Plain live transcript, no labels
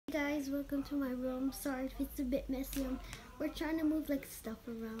guys, welcome to my room. Sorry if it's a bit messy. We're trying to move like stuff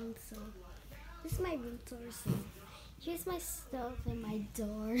around, so this is my room tour. So here's my stuff and my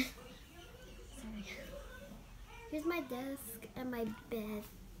door. Sorry. Here's my desk and my bed.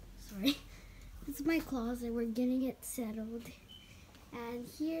 Sorry. This is my closet. We're getting it settled. And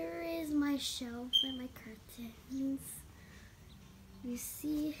here is my shelf and my curtains. You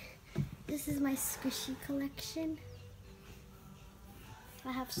see, this is my squishy collection.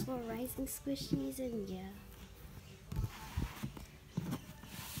 I have Slow Rising squishies, and yeah.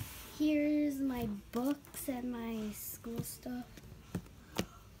 Here's my books and my school stuff.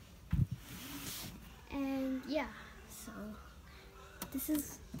 And yeah, so this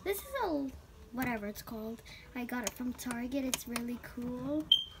is a whatever it's called. I got it from Target. It's really cool.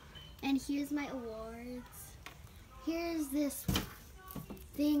 And here's my awards. Here's this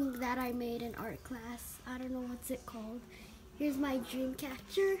thing that I made in art class. I don't know what's it called. Here's my dream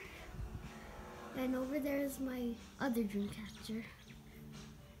catcher. And over there is my other dream catcher.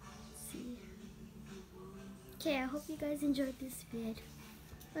 See. Okay, I hope you guys enjoyed this vid.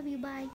 Love you, bye.